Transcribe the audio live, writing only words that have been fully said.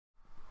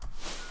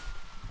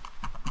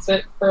That's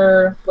it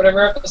for whatever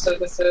episode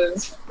this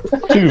is.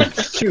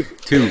 Two.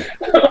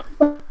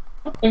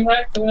 Come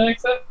back to the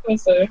next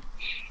episode.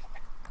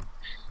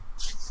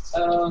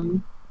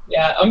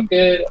 Yeah, I'm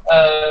good.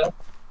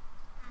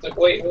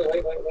 Wait.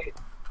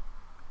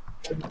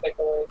 Take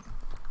away.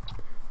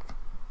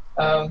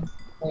 I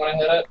want to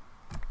hit it.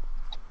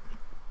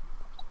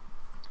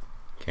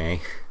 Okay.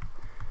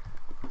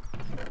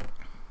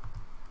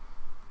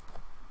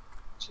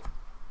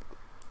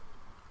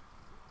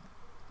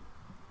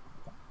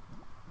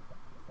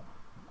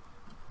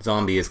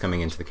 Zombie is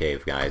coming into the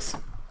cave, guys.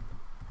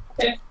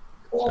 Okay,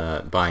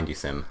 cool. Behind you,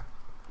 Sim.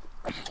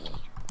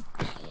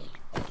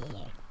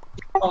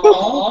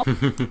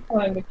 Aww.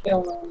 Wanted to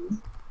kill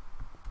him.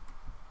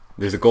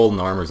 There's a golden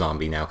armor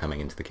zombie now coming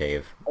into the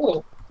cave.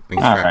 Ooh. We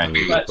can distract him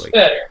Much immediately.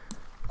 better.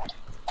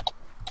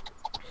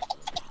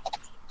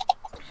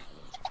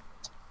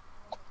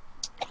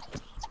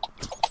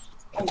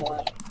 Come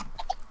on.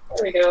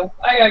 There we go.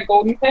 I got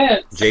golden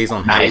pants. Jay's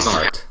on half a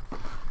heart.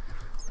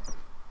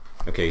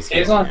 Okay, he's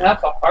Jay's healing on now.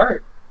 half a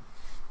heart.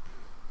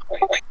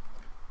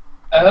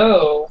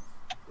 Oh.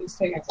 He's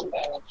taking some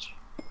damage.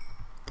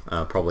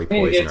 Probably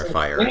We need to poison get or to-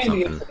 fire we or need to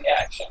get something. to the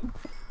action.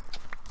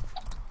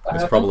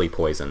 It's probably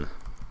poison.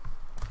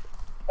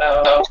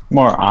 Oh.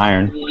 More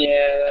iron. Yeah,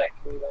 that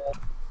could be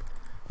bad.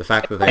 The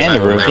fact that they And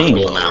have the a ravine.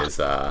 ravine is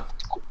not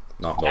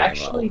boding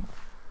Actually, well.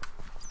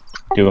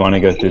 Do we want to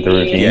go through the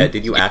ravine? Yeah,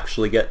 did you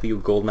actually get the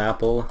golden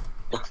apple?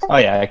 Oh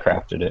yeah, I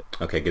crafted it.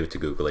 Okay, give it to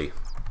Googly.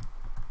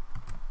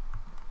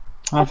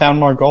 I found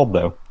more gold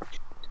though.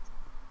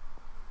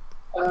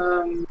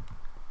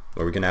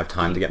 Are we gonna have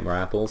time to get more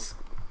apples?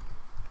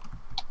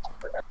 I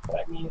forgot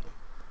what I needed.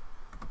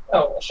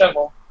 Oh, a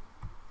shovel.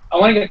 I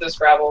want to get this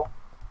gravel.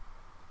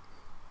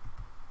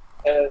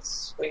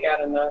 Because we got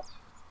enough.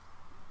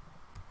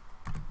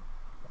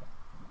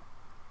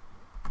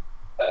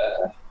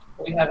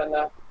 We have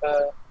enough.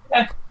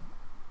 I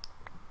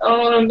don't know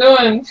what I'm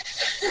doing.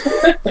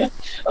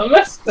 I'm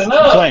messing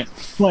up.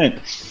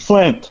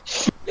 Flint.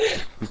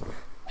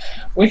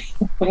 We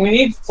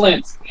need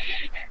flint.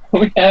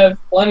 We have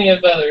plenty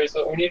of feathers,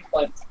 but we need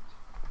flint.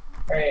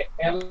 Alright,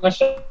 we have a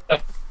shovel.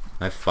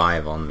 I have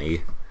 5 on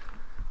me.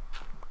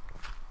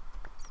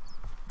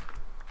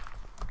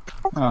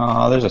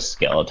 Oh, there's a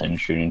skeleton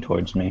shooting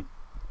towards me.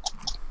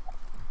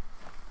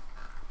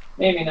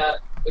 Maybe not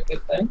a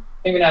good thing.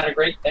 Maybe not a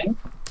great thing.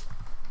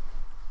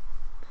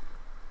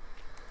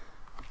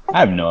 I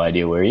have no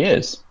idea where he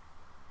is.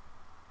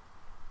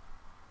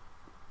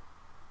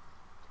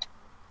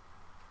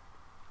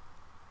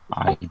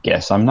 I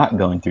guess I'm not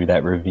going through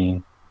that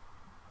ravine.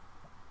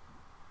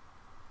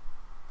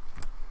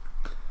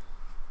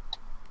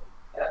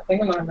 Yeah, I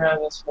think I'm gonna grab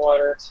this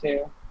water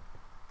too.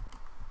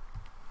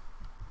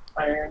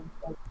 Iron.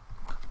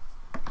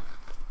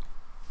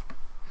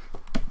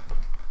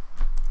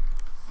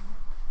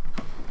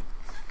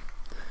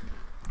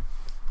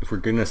 If we're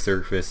gonna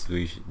surface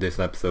this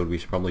episode, we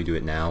should probably do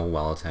it now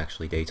while it's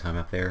actually daytime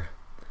up there.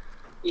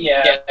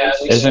 Yeah,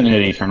 Isn't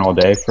it eternal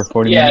day for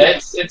 40 yeah,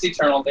 minutes? it's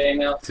eternal day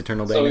now. It's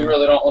eternal day So we now?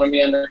 really don't want to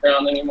be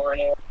underground anymore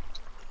anyway.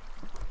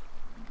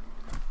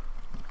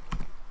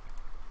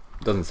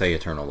 Doesn't say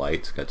eternal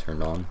light, got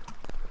turned on.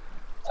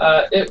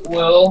 It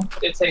will.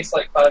 It takes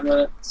like 5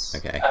 minutes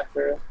Okay.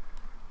 after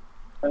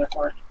minute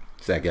mark.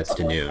 So that gets to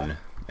Something like noon,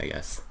 I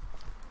guess.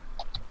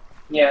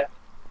 Yeah,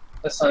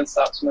 the sun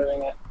stops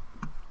moving it.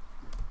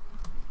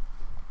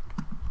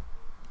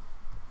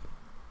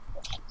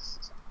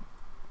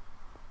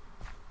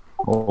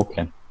 Oh,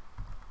 okay.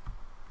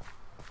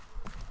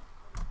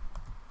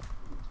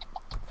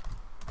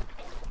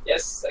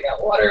 Yes, I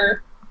got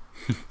water.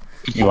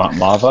 You want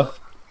lava?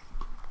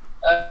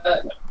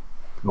 No,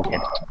 Okay.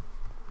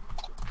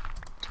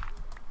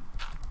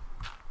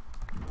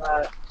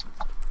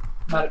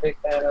 not a big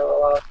fan of a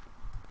lot.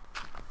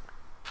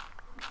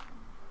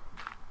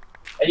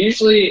 I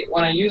usually,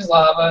 when I use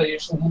lava, I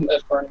usually end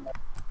up burning it.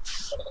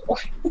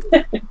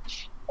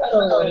 I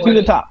don't know. To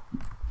the top.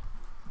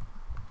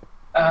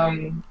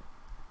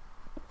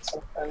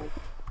 Something.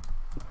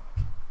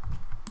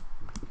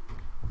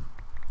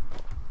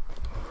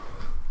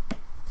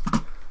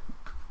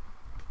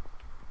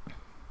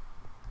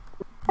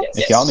 Yes.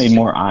 If y'all need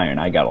more iron,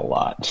 I got a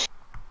lot.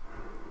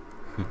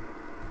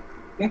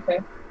 Okay.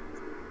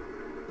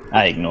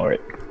 I ignore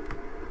it.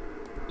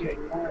 You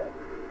ignore it.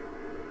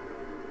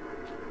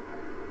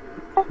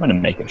 I'm gonna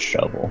make a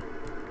shovel.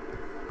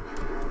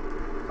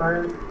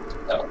 Burn.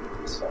 No.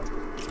 So.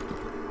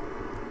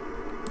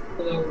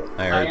 Blue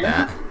I heard iron.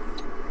 that.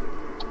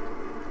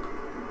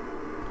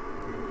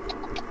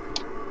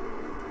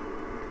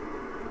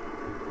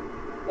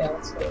 Yeah,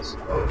 let's go this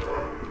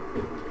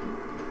way.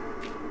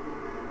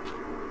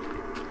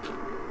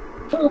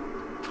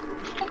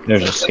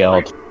 There's a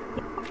skeleton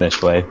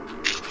this way.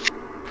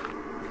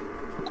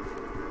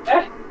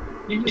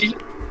 You just...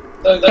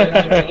 Oh,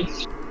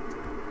 that-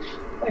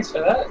 Thanks for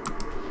that.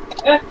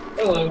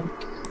 Hello.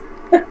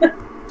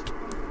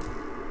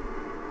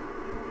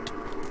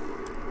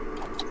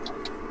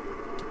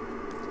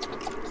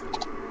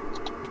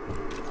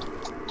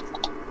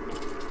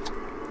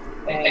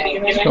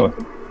 anything? Sure.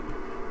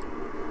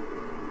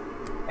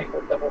 I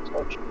go double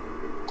torch.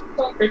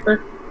 Hello,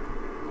 creeper.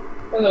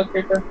 Hello,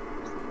 creeper.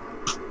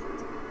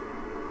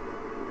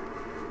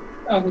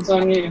 Oh, he's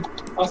on you.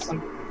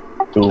 Awesome.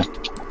 Cool.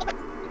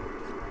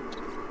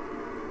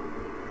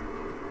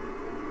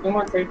 No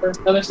more creeper.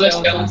 Another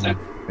skeleton.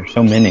 There's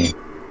so many.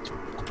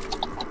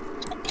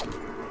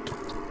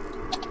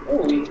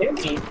 Oh, he hit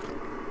me.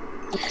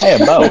 Hey,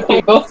 a bow.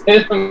 We both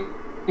hit him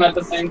at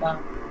the same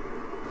time.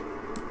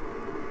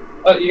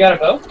 Oh, you got a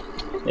bow?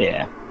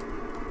 Yeah.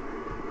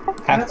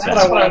 Half That's what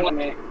I set. wanted to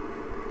make.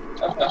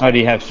 Okay. Oh, do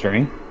you have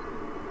string?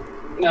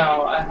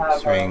 No, I have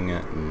String,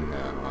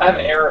 no. I have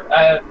arrow.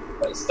 I have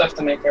stuff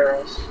to make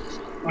arrows.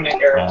 I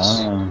make arrows.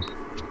 Ah.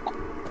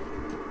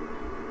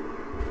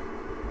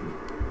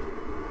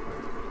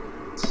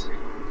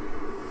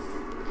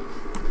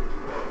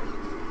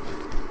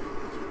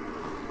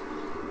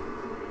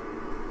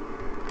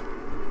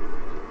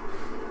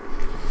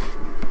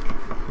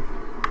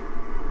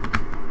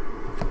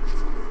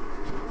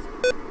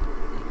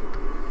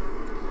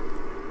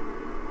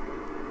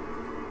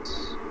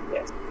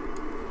 Yes.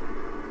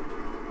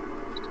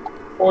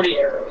 40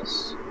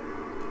 arrows.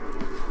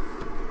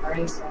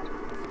 Alright, so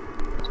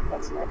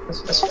that's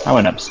nice. I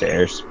went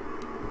upstairs.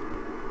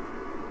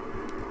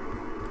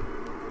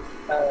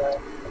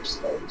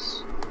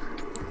 Upstairs.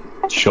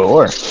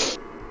 Sure.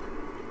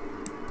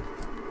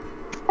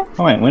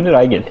 Oh wait, when did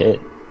I get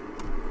hit?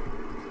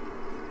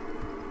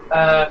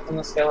 From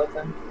the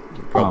skeleton.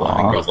 Probably, I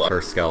think it was Aw. the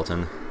first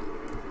skeleton.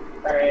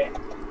 Alright.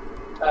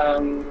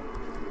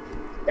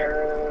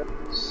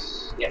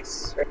 Arrows.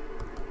 Yes. Right.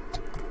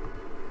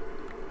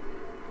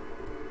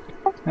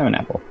 I have an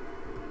apple.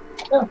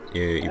 Oh,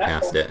 You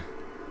passed it.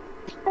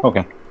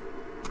 Okay.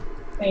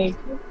 thank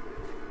you.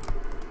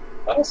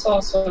 I also saw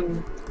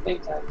some name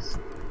tags.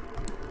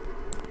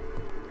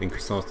 Think you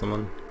saw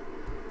someone?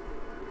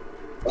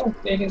 Oh,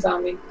 baby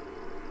zombie.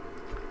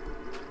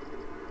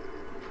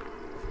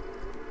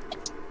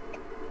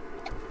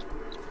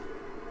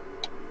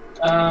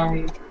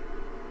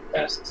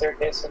 Got a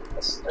staircase in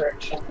this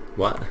direction.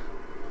 What?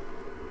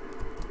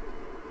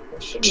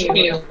 It should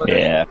be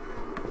Yeah.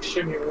 It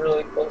should be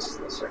really close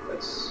to the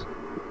surface.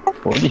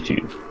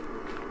 42.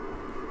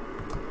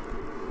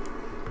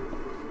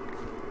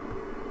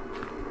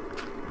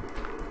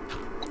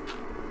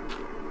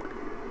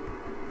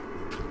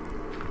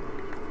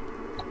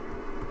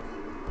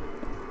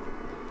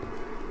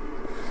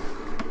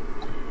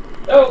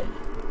 Oh!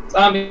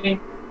 Zombie!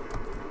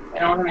 I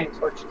don't have any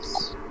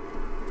torches.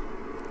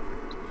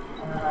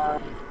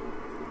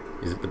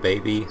 Is it the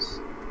baby?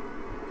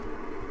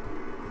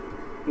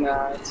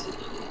 Nah, it's...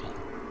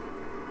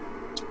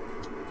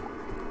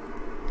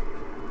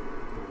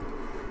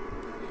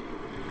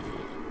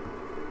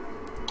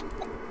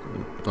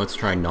 Let's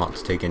try not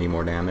to take any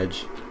more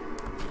damage.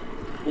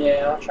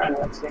 Yeah, I'll try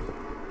not to.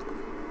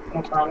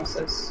 No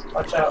promises.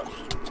 Watch out.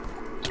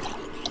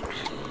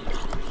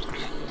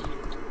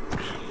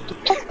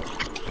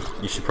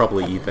 You should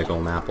probably eat that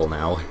golden apple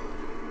now.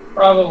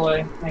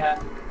 Probably,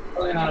 yeah.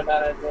 Probably not a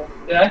bad idea.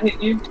 Did I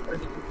hit you? Or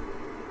did you?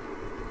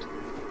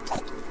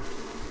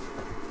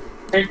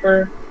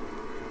 Creeper.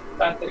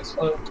 About to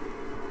explode.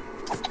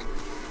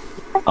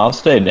 I'll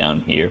stay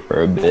down here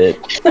for a bit.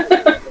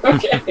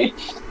 Okay,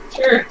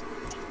 sure.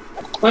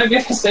 Might be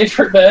a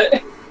safer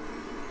bet.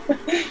 I'm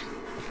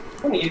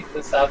gonna eat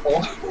this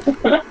apple.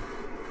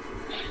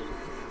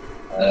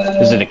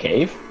 Is it a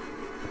cave?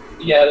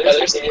 Yeah,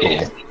 there's a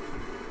cave.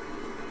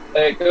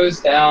 It goes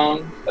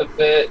down a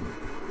bit,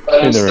 but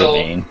To I'm the still...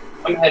 ravine.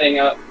 I'm heading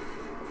up.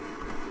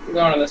 I'm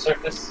going on the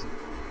surface.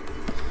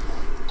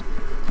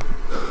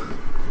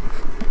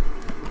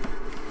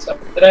 So,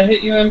 did I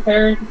hit you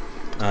impaired?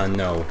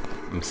 No.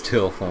 I'm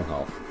still full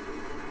health.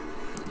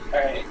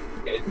 Alright,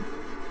 good.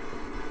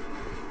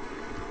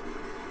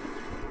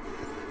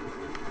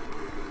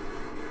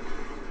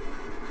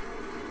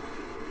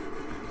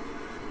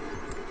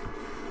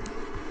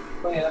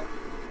 Oh yeah.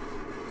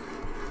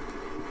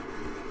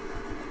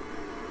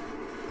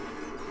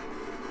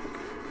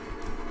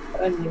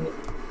 I need it.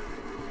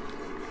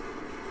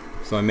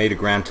 So I made a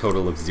grand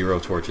total of 0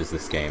 torches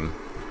this game.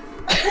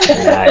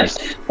 Nice.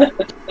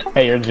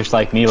 Hey, you're just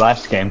like me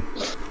last game.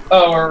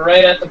 Oh, we're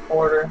right at the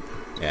border.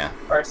 Yeah.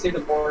 Or I see the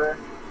border.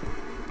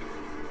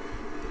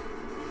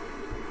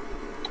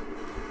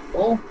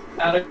 Cool.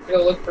 Now to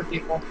go look for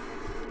people.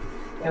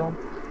 Kill.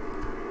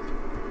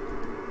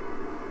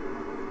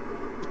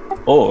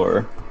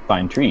 Or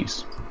find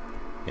trees.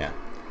 Yeah.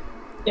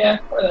 Yeah,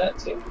 or that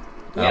too.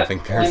 I don't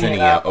think there's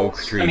any oak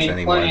trees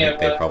anymore. I think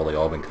they've of, probably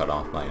all been cut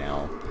off by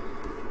now.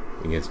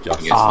 I think it's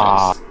just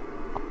Ah.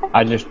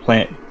 I just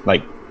put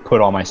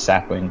all my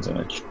saplings in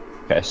a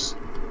chest.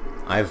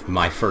 I have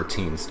my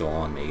 13 still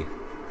on me.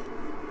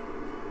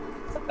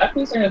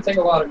 Saplings are gonna take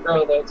a lot of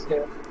grow though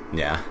too.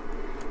 Yeah.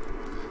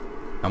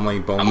 How many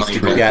bones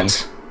did you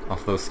get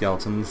off those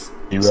skeletons?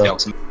 0.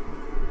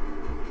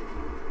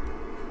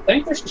 I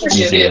think there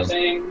should be a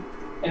thing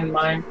in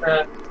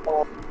Minecraft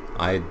called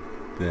I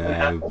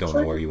don't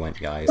know where you went,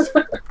 guys.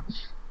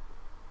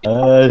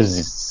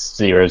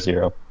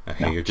 0-0.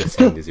 Okay, No. you're just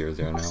saying the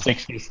 0-0 now.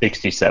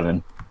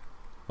 60-67.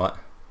 What?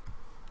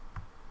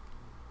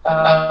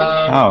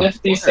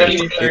 50,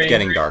 73. It's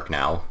getting dark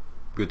now.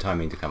 Good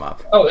timing to come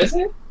up. Oh, is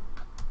it?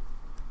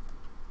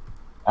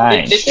 I It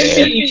ain't should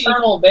scared. be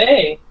Eternal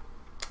Bay.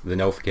 The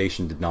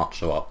notification did not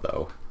show up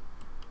though.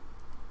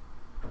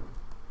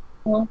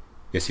 Well,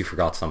 Guess you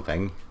forgot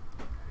something.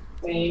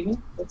 maybe.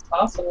 It's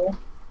possible.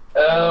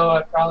 Oh,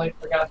 I probably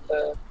forgot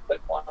to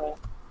click on it.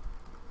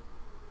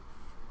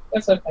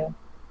 That's okay.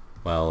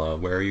 Well,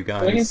 where are you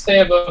guys? We can stay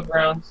above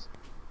ground.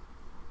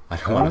 I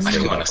don't want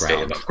to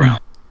stay above ground.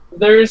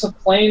 There's a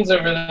plains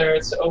over there.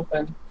 It's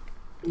open.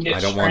 You can get I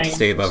don't want to strained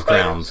stay from above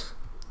spiders. ground.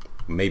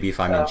 Maybe if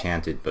I'm Oh.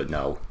 enchanted, but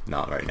no,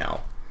 not right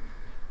now.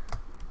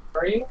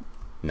 Are you?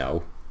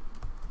 No.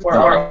 Where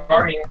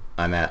are you?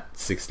 I'm at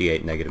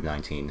 68, negative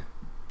 19.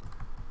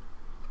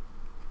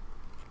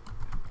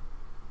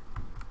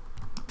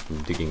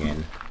 I'm digging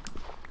in.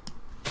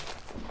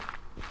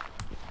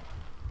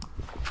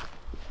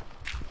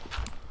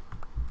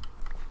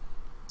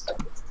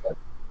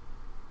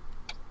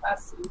 I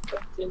see.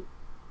 15.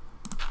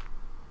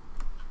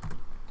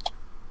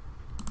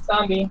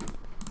 Zombie.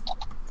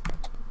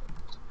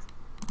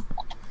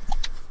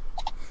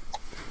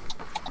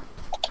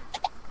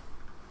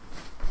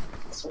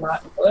 Some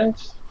rotten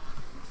flesh.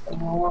 I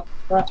don't want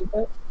rotten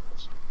flesh.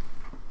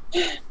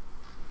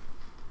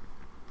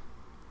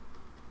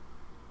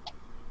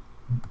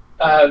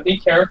 Be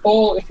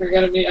careful if you're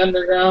going to be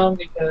underground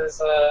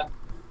because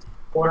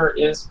water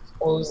is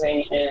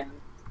closing in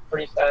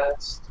pretty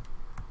fast.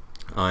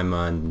 I'm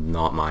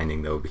not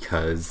mining though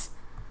because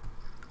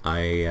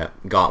I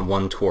got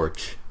one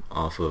torch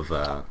off of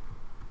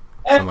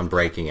someone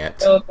breaking it.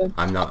 Skeleton.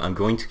 I'm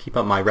going to keep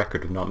up my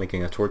record of not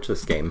making a torch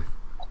this game.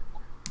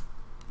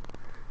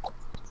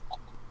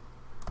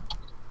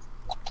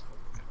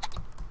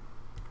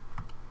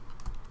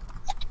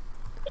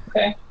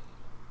 Okay.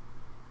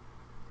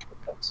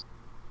 It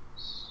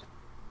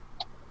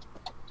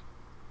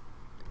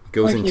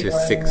goes I keep into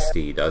writing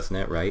 60, doesn't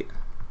it, right?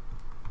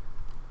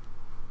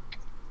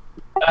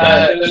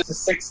 It goes to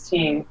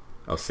 16.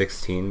 Oh,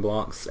 16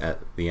 blocks at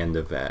the end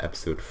of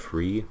episode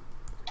 3.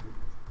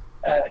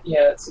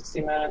 Yeah, it's 60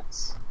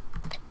 minutes.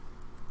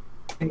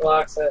 10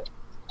 blocks at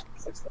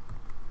 60.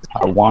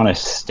 I want to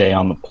stay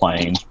on the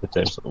plains, but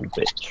there's a little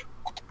bitch.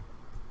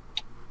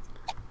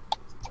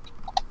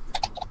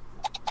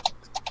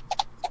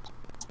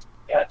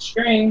 Got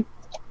string.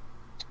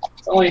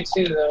 It's only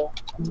 2 though.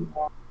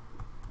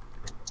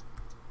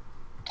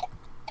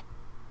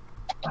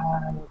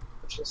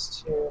 Which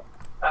is 2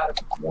 out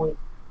of wood.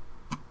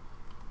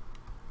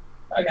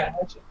 I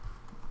got you.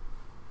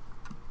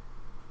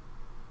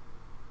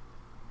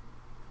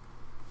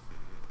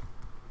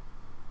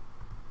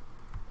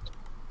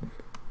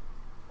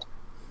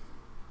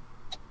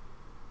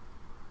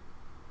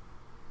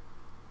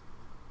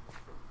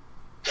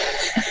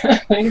 I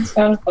think it's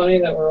kind of funny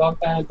that we're all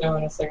kind of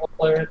doing a single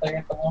player thing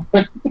at the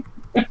moment.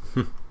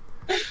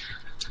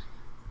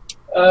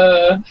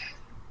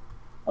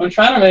 I'm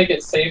trying to make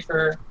it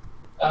safer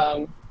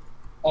on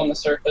the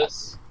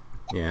surface.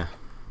 Yeah.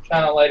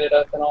 Trying to light it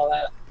up and all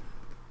that.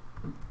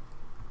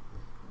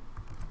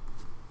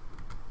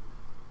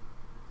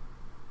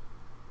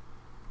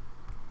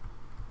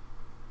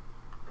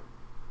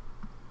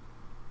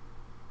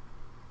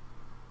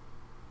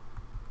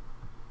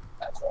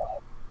 That's a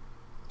lot.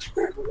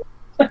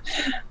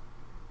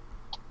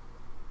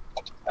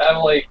 I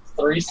have like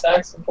 3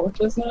 stacks of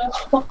torches now.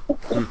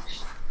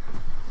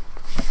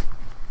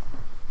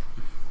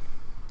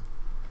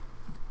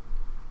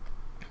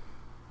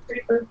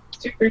 Creeper,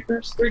 2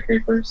 creepers, 3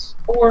 creepers,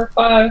 4,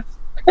 5.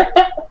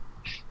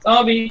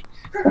 Zombie.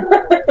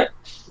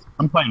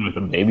 I'm playing with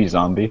a baby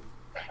zombie.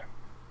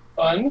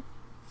 Fun.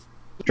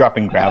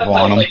 Dropping gravel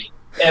on him. Like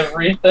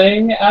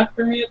everything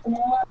after me at the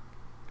moment.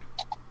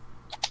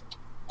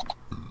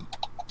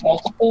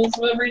 Multiples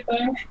of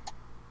everything.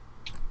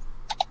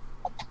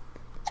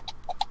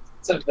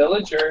 It's a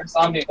villager,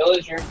 zombie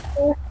villager.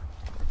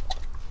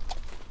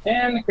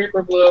 And the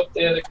creeper blew up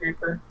the other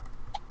creeper.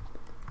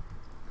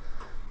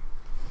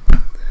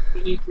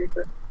 GG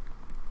creeper.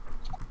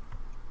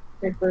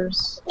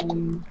 Creepers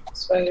and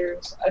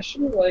spiders. I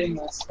should be lighting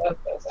this up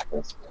as I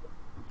go through.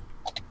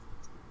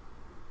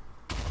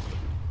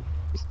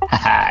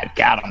 Haha,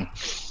 got him.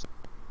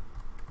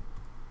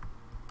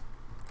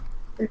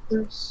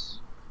 Creepers.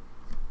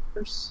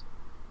 Creepers.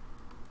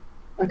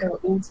 I go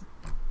into.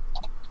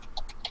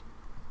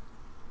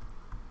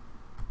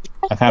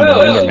 I found an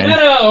Oh, Enderman.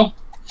 no!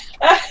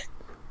 Ah!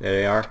 There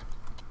they are.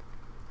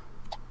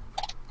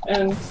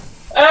 And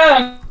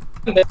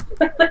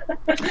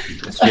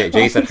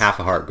Jay's at half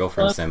a heart. Go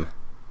for him, Sim.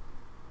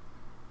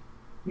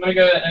 I'm gonna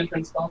go to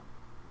entrance hall.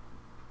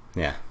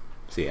 Yeah.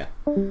 See ya.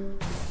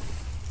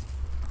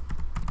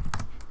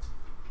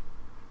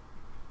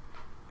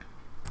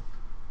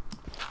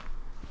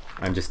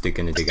 I'm just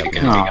gonna dig up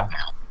now.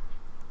 Oh.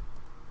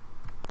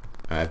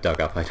 I've dug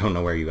up. I don't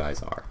know where you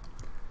guys are.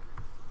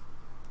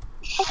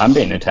 I'm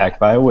being attacked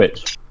by a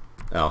witch.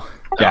 Oh.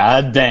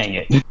 God dang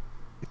it.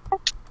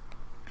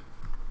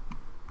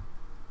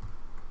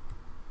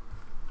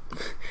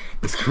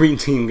 Is green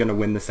team gonna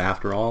win this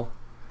after all?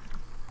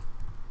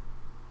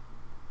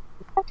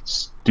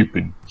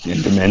 Stupid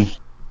Enderman.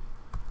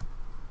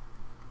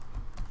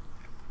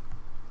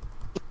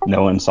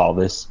 No one saw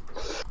this.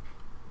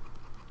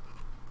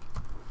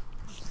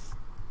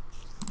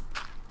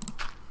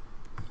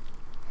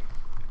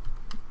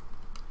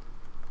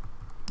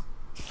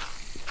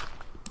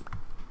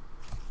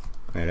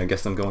 Alright, I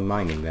guess I'm going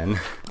mining then.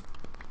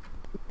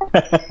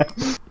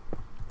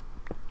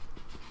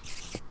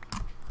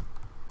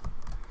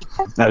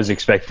 I was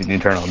expecting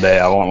Eternal Day,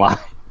 I won't lie.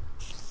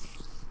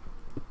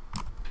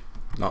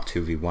 Not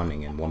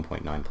 2v1ing in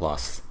 1.9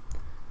 plus.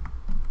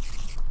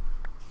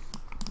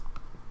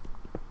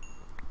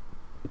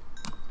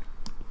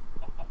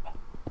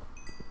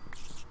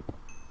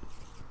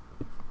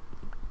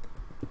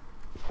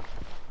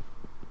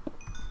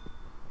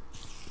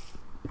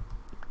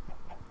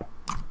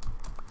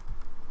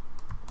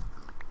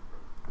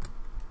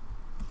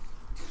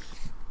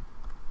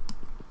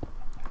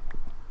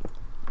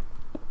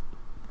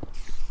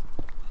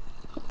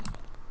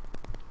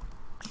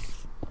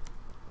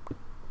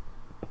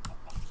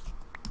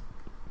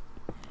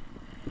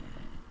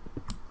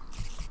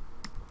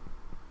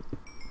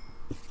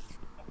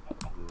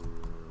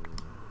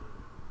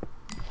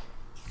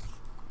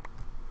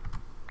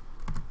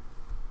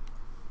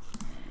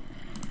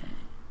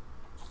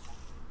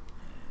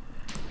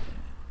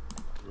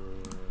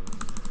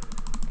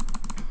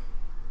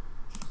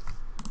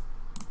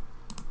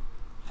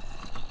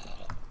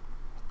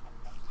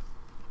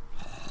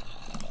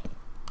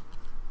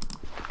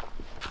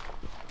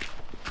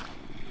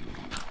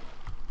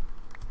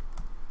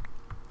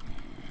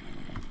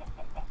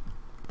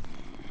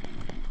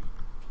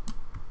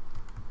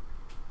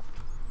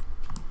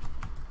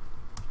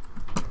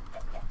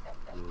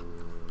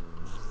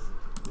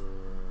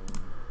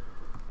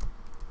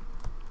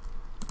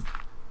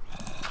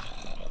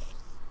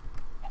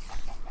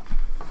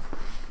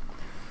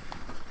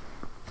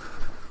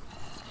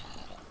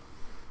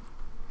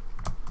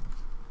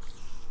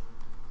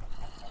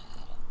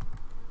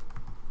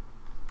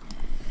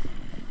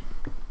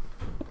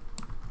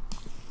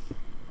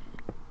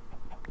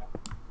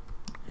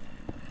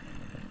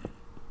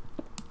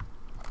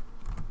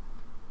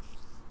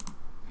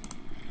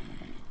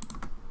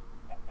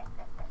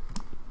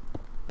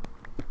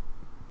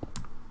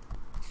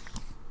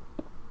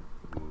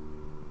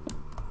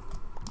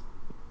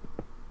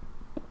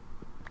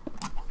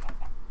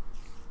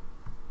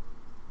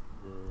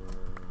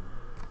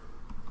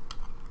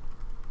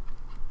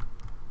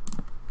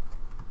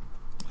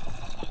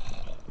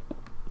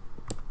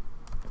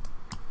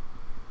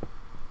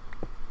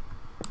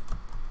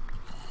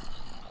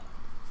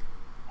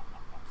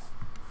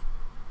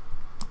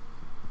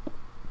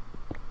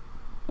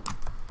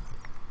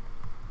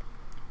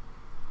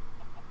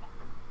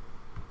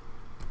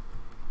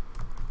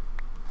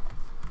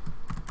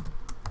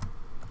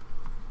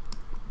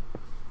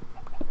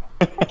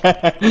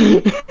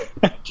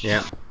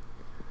 Yeah.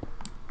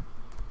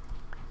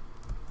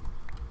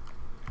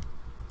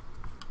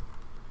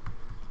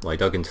 Well, I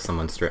dug into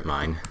someone's strip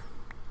mine.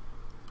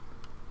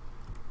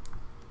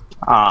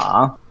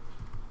 Ah.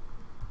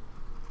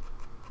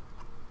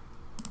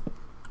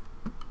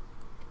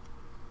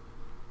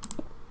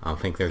 I don't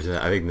think there's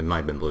a... I think there might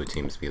have been blue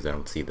teams because I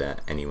don't see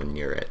that anyone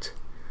near it.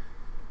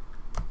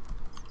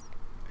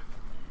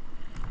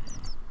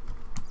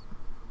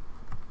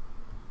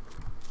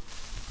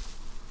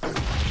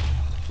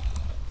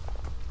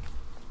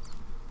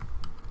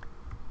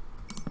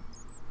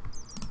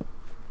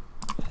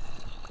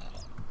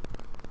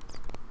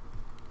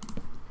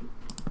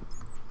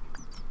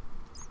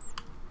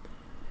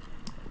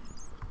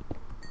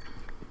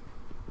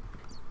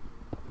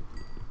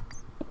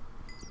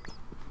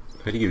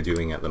 What are you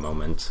doing at the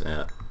moment?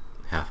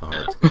 Half a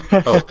heart.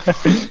 Oh,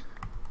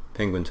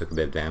 Penguin took a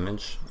bit of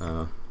damage.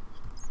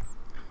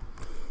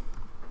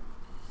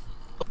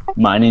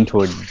 Mining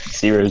toward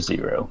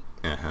 0-0.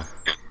 Uh-huh.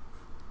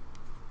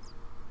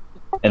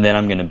 And then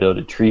I'm gonna build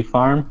a tree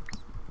farm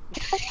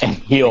and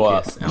heal I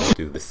up. guess I'll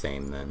do the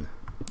same then.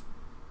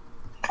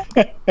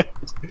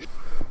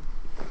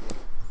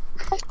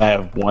 I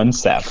have one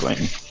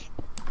sapling.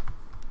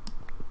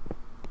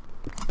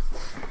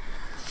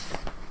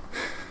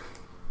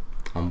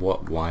 On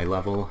what Y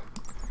level?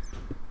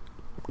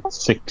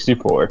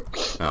 64.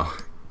 Oh,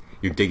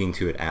 you're digging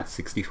to it at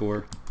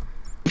 64?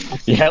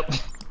 Yep.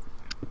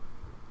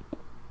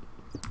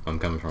 I'm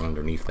coming from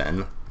underneath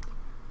then.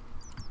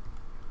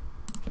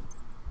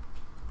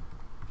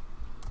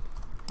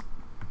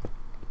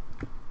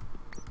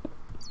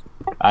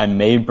 I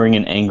may bring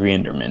an angry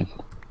Enderman.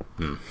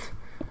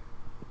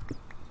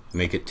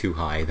 Make it too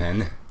high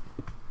then.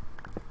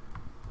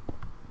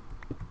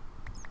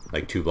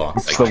 Like 2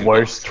 blocks. It's the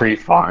worst tree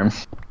farm.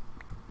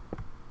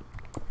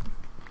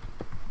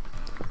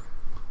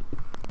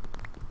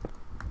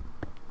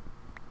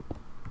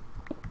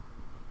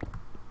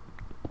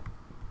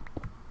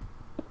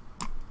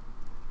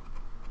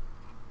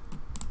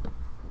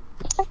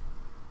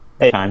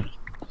 Hey, time.